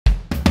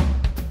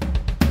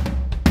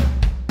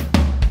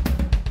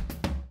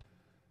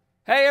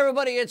Hey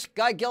everybody, it's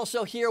Guy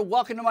Gelso here.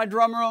 Welcome to my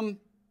drum room.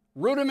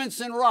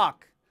 Rudiments in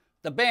Rock,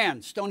 the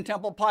band Stone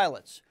Temple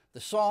Pilots, the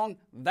song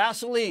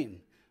Vasoline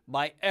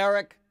by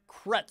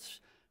Kretz.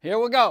 Here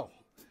we go.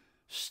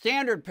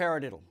 Standard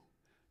paradiddle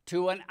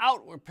to an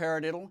outward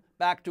paradiddle,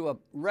 back to a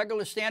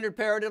regular standard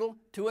paradiddle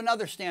to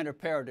another standard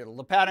paradiddle.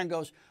 The pattern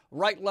goes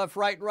right, left,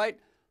 right, right,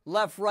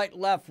 left, right,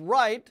 left,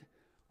 right,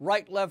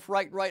 right, left,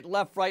 right, right,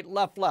 left, right,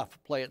 left,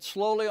 left. Play it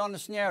slowly on the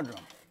snare drum.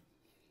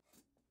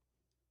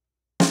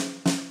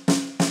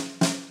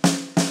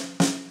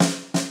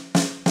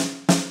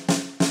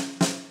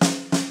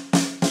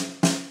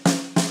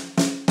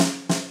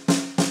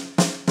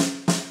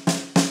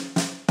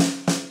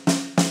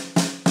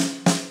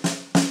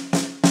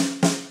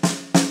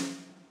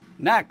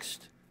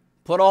 Next,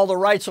 put all the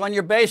rights on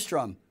your bass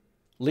drum.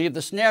 Leave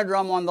the snare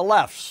drum on the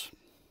lefts.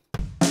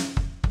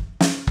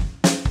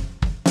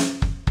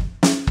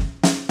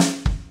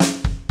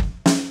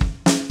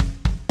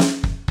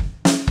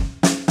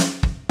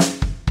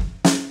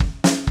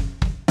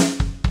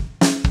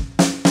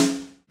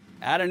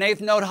 Add an 8th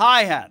note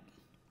hi-hat.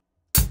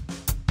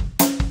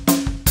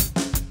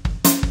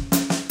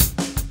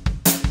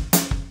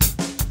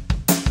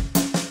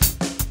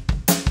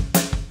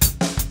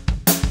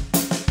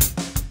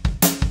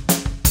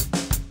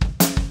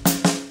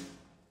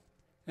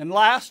 And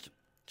last,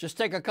 just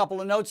take a couple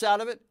of notes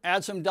out of it,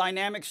 add some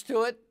dynamics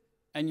to it,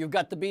 and you've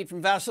got the beat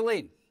from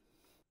Vasoline.